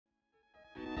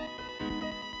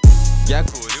Я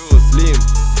курю слим,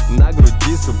 на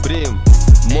груди суприм.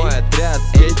 Мой отряд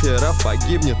скейтеров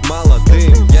погибнет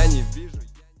молодым. Я не вижу.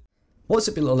 What's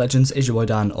up, you little legends? It's your boy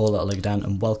Dan, or Little Leg Dan,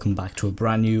 and welcome back to a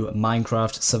brand new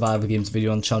Minecraft Survival Games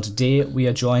video on the channel. Today we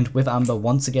are joined with Amber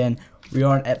once again. We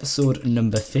are on episode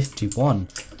number 51.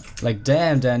 Like,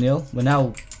 damn, Daniel, we're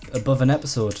now above an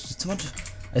episode. Did someone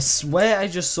I swear I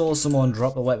just saw someone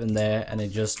drop a weapon there, and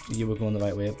you were going the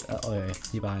right way. Oh yeah,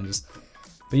 you're behind us.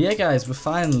 But yeah, guys, we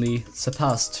finally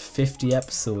surpassed 50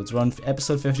 episodes. We're on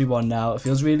episode 51 now. It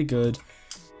feels really good.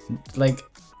 Like,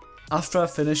 after I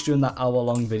finished doing that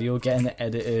hour-long video, getting it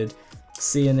edited,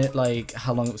 seeing it, like,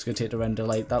 how long it was going to take to render,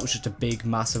 like, that was just a big,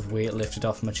 massive weight lifted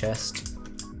off my chest.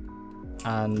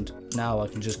 And now I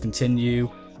can just continue,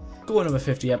 go another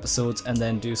 50 episodes, and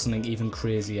then do something even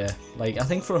crazier. Like, I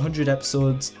think for 100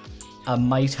 episodes, I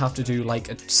might have to do, like,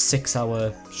 a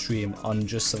 6-hour stream on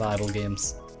just survival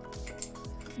games.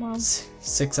 Wow.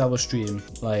 6-hour stream,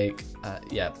 like,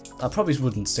 yeah, I probably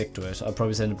wouldn't stick to it. I'd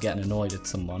probably end up getting annoyed at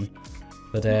someone.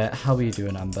 But how are you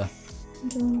doing, Amber? I'm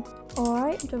doing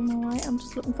alright, I'm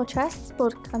just looking for chests,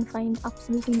 but can't find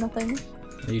absolutely nothing.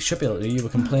 You should be able to. You were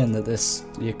complaining that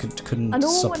you couldn't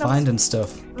stop finding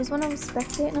stuff. It was when I was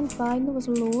spectating and flying, there was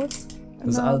loads.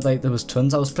 Like, there was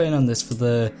tons. I was playing on this for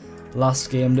the last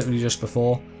game, literally just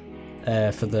before,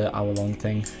 for the hour-long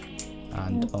thing.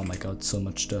 And, oh my god, so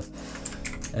much stuff.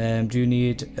 Do you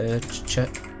need a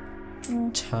chest?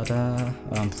 Ta-da!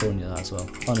 Oh, I'm throwing you that as well.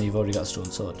 Oh no, you've already got a stone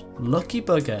sword. Lucky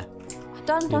bugger!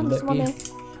 Done, Lucky.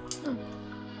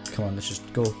 Come on, let's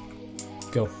just go.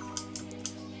 Go.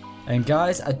 And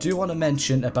guys, I do want to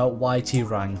mention about YT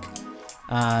rank.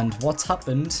 And what's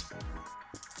happened...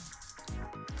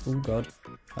 Oh god.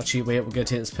 Actually, wait, we're going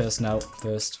to take this person out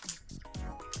first.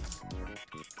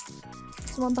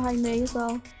 Someone behind me as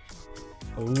well.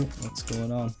 Oh, what's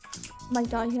going on? Might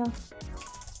die here.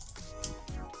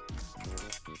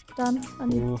 Done. I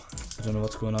don't know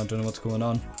what's going on, Oh,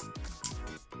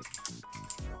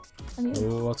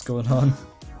 what's going on?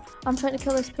 I'm trying to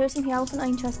kill this person here with an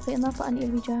iron chest plate and that, but I need to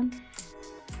regen.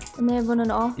 And they're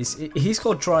running off. He's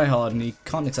called Tryhard, and he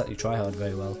can't exactly tryhard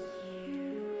very well.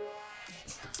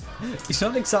 He's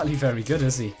not exactly very good,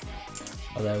 is he?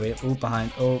 Oh, there we go. Oh,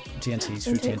 behind. Oh, TNT.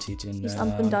 Through TNT. Just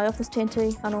I'm gonna die off this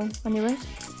TNT. I know. I knew it.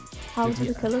 How did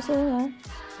the killers all there?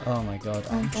 Oh my god.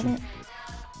 Oh, got it.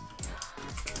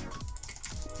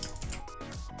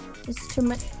 There's too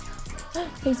much.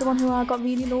 He's the one who got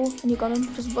really low, and you got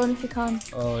him. Just run if you can.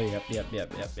 Oh,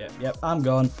 yep. I'm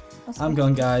gone. I'm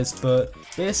gone, guys. But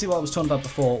basically what I was talking about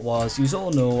before was, you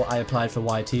all know I applied for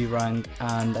YT rank,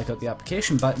 and I got the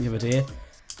application back the other day.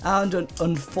 And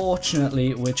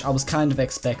unfortunately, which I was kind of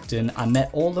expecting, I met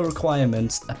all the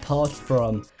requirements apart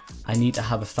from I need to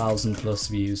have 1,000+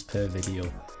 views per video.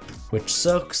 Which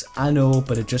sucks, I know,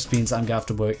 but it just means I'm going to have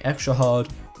to work extra hard,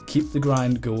 keep the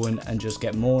grind going, and just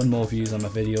get more and more views on my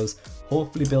videos.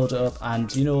 Hopefully build it up,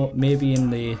 and you know, maybe in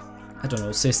the, I don't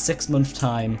know, say 6 month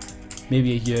time,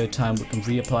 maybe a year time, we can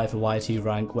reapply for YT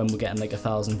rank when we're getting like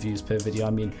 1,000 views per video. I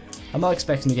mean, I'm not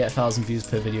expecting to get 1,000 views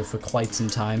per video for quite some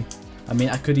time. I mean,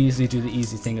 I could easily do the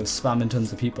easy thing of spamming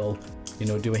tons of people, you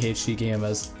know, do a HD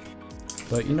gamers.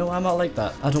 But you know, I'm not like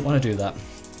that. I don't want to do that.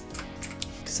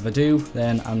 Because if I do,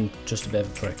 then I'm just a bit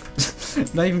of a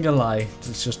prick. Not even gonna lie,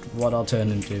 it's just what I'll turn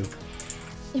into.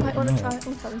 You might want to try.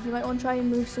 Oh, sorry. You might want to try and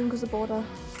move soon because the border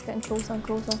is getting closer and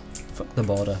closer. Fuck the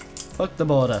border. Fuck the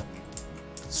border.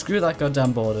 Screw that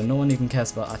goddamn border. No one even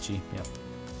cares about. Actually, yeah.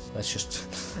 Let's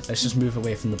just move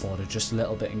away from the border just a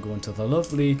little bit and go into the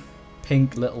lovely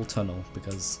pink little tunnel,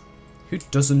 because who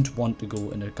doesn't want to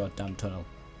go in a goddamn tunnel?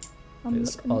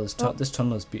 This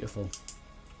tunnel is beautiful.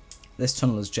 This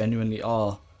tunnel is genuinely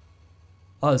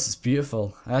this is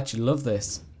beautiful. I actually love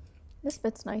this. This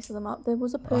bit's nice of the map. There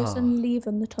was a person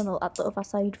leaving the tunnel at the other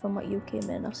side from what you came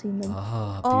in. I've seen them.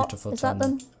 Beautiful is tunnel.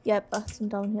 That them? Yeah, that's them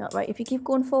down here. Right, if you keep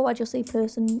going forward, you'll see a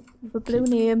person with a blue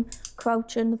name,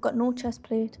 crouching. They've got no chest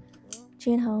plate,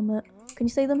 chain helmet. Can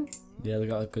you see them? Yeah, they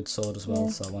got a good sword as well,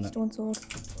 so I want it. Stone sword.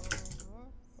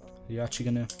 Are you actually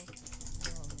gonna?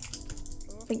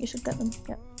 I think you should get them.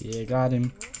 Yeah. Yeah, got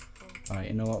him. Alright,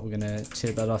 you know what? We're gonna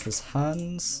take that off his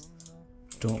hands.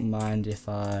 Don't mind if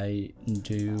I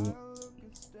do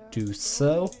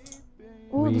so.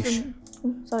 Oh,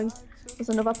 sorry. There's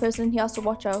another person in here, so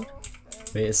watch out.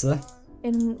 Wait, is there?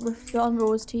 With your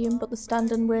Rose team, but they're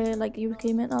standing where like you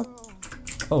came in.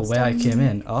 Oh, where I came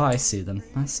in. Oh, I see them.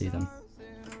 I see them.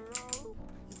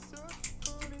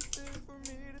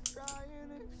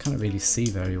 Can't really see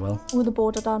very well. Oh, the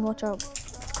border down, watch out.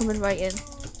 It's coming right in.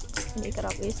 You need to get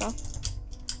out ASAP.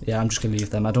 Yeah, I'm just gonna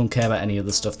leave them. I don't care about any of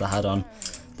the stuff they had on.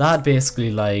 They had basically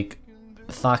like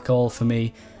fuck all for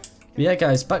me. But yeah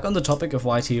guys, back on the topic of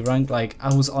YT rank, like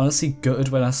I was honestly gutted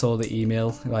when I saw the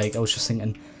email. Like I was just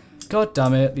thinking, god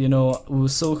damn it, you know, we were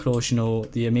so close, you know,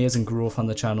 the amazing growth on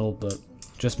the channel, but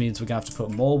just means we're gonna have to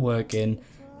put more work in.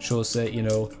 Shows that, you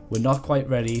know, we're not quite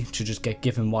ready to just get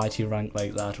given YT rank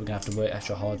like that. We're gonna have to work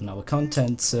extra hard on our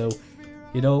content. So,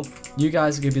 you know, you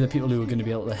guys are gonna be the people who are gonna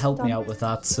be able to help me out with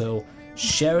that. So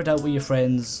share it out with your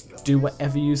friends, do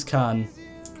whatever you can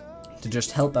to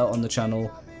just help out on the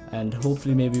channel. And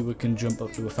hopefully maybe we can jump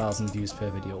up to 1,000 views per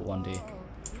video one day.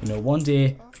 You know, one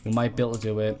day we might be able to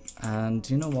do it. And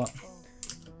you know what?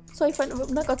 Sorry for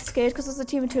interrupting, I got scared because there's a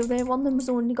team of two there. One of them has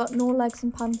only got no legs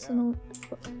and pants and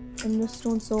the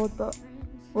stone sword, but...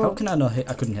 Whoa. How can I not hit?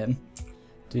 I couldn't hit him.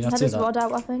 Did you not see his that? rod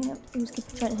out, I think. He was keep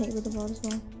trying to hit you with the rod as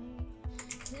well.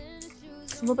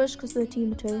 It's rubbish because they're a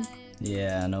team of two.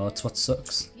 Yeah, I know, it's what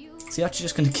sucks. Is he actually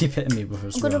just going to keep hitting me with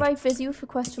his I'm rod? going to write Fizzy with a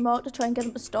question mark to try and get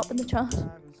him to stop in the chat.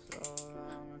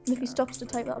 And if he stops to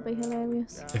type, that'll be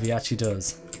hilarious. If he actually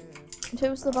does. And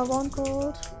who's the one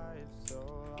called?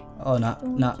 Oh, nah,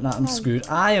 I'm screwed.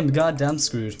 I am goddamn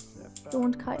screwed.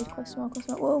 Don't kite question mark.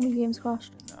 Whoa, my game's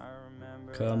crashed.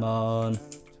 Come on.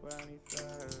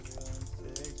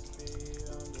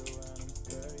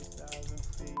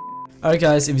 Alright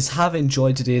guys, if you have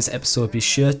enjoyed today's episode, be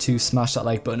sure to smash that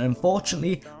like button.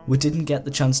 Unfortunately, we didn't get the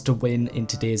chance to win in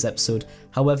today's episode.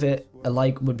 However, a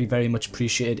like would be very much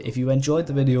appreciated. If you enjoyed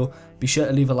the video, be sure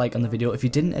to leave a like on the video. If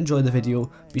you didn't enjoy the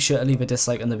video, be sure to leave a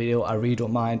dislike on the video. I really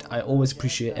don't mind. I always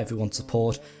appreciate everyone's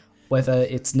support, whether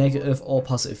it's negative or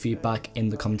positive feedback in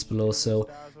the comments below. So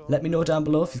let me know down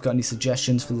below if you've got any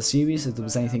suggestions for the series. If there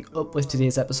was anything up with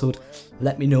today's episode,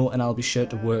 let me know and I'll be sure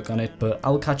to work on it. But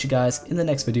I'll catch you guys in the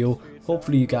next video.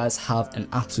 Hopefully you guys have an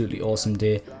absolutely awesome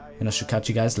day, and I shall catch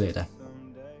you guys later.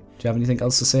 Do you have anything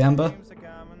else to say, Amber?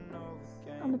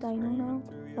 I'm a dino now.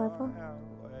 Forever.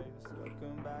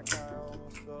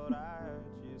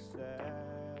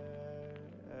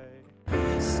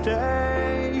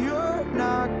 Stay, you're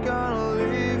not gonna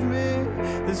leave me.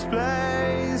 This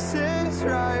place is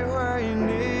right where you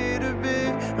need to be.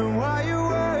 And why your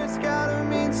words gotta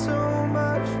mean so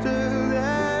much to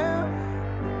them,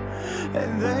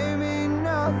 and they mean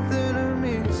nothing to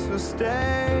me. So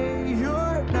stay.